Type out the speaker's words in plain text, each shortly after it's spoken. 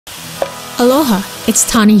Aloha, it's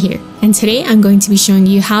Tani here, and today I'm going to be showing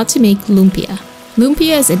you how to make lumpia.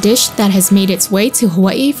 Lumpia is a dish that has made its way to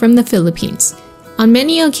Hawaii from the Philippines. On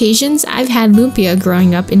many occasions, I've had lumpia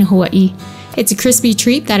growing up in Hawaii. It's a crispy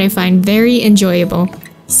treat that I find very enjoyable.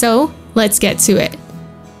 So, let's get to it.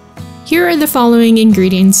 Here are the following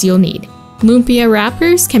ingredients you'll need. Lumpia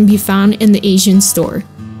wrappers can be found in the Asian store.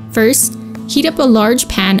 First, heat up a large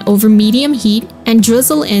pan over medium heat and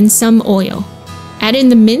drizzle in some oil. Add in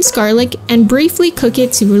the minced garlic and briefly cook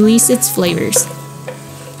it to release its flavors.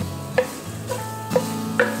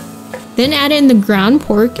 Then add in the ground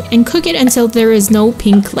pork and cook it until there is no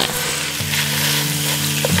pink left.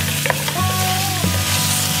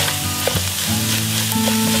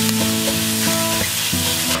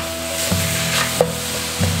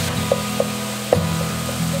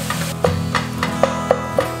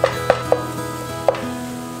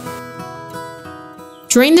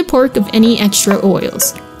 Drain the pork of any extra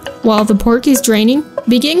oils. While the pork is draining,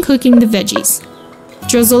 begin cooking the veggies.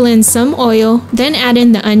 Drizzle in some oil, then add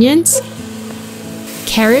in the onions,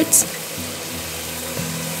 carrots,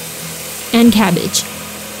 and cabbage.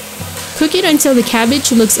 Cook it until the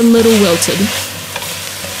cabbage looks a little wilted.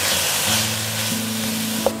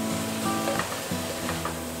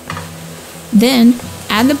 Then,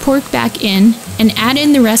 add the pork back in and add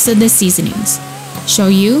in the rest of the seasonings.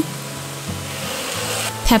 Shoyu,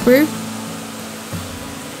 pepper,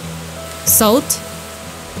 salt,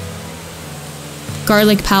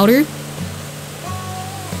 garlic powder,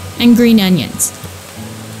 and green onions.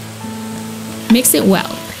 Mix it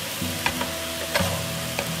well.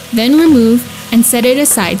 Then remove and set it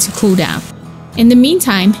aside to cool down. In the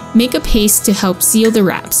meantime, make a paste to help seal the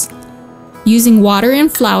wraps. Using water and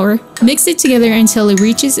flour, mix it together until it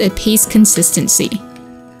reaches a paste consistency.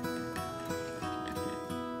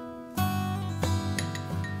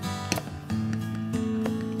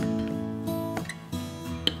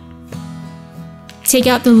 Take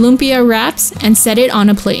out the lumpia wraps and set it on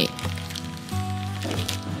a plate.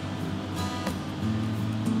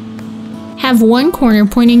 Have one corner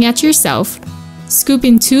pointing at yourself. Scoop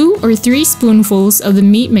in 2 or 3 spoonfuls of the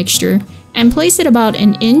meat mixture and place it about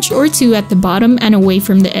an inch or 2 at the bottom and away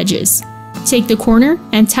from the edges. Take the corner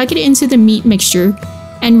and tuck it into the meat mixture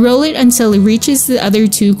and roll it until it reaches the other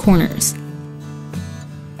 2 corners.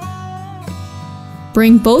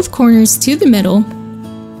 Bring both corners to the middle.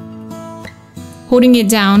 Holding it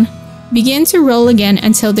down, begin to roll again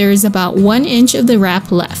until there is about 1 inch of the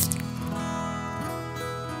wrap left.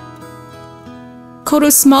 Coat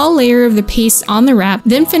a small layer of the paste on the wrap,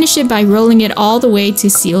 then finish it by rolling it all the way to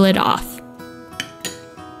seal it off.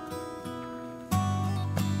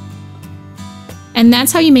 And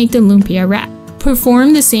that's how you make the lumpia wrap.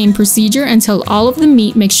 Perform the same procedure until all of the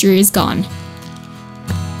meat mixture is gone.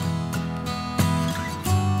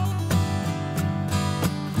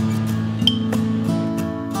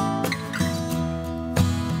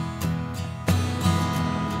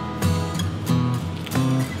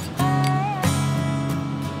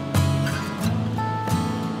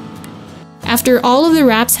 After all of the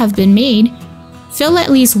wraps have been made, fill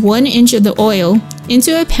at least 1 inch of the oil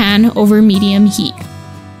into a pan over medium heat.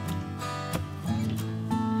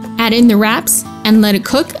 Add in the wraps and let it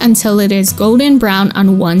cook until it is golden brown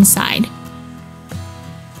on one side.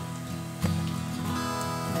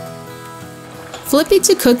 Flip it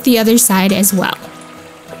to cook the other side as well.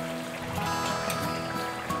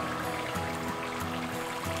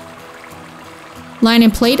 Line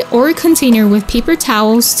a plate or a container with paper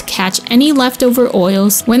towels to catch any leftover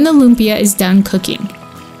oils when the lumpia is done cooking.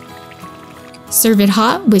 Serve it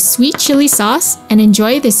hot with sweet chili sauce and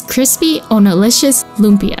enjoy this crispy, delicious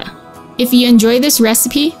lumpia. If you enjoy this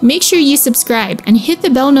recipe, make sure you subscribe and hit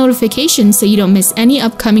the bell notification so you don't miss any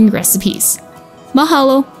upcoming recipes.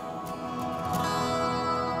 Mahalo!